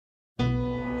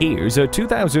Here's a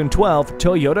 2012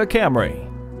 Toyota Camry.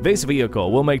 This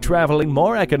vehicle will make traveling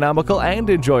more economical and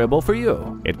enjoyable for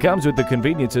you. It comes with the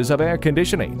conveniences of air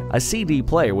conditioning, a CD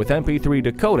player with MP3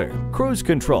 decoder, cruise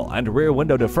control, and rear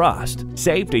window defrost.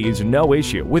 Safety is no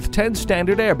issue with 10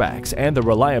 standard airbags and the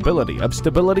reliability of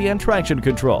stability and traction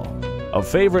control. A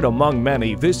favorite among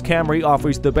many, this Camry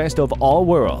offers the best of all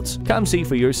worlds. Come see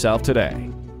for yourself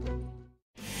today.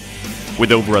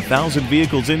 With over 1,000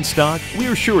 vehicles in stock,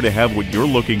 we're sure to have what you're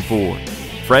looking for.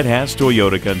 Fred Haas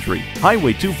Toyota Country,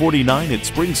 Highway 249 at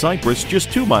Spring Cypress,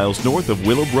 just 2 miles north of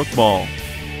Willowbrook Mall.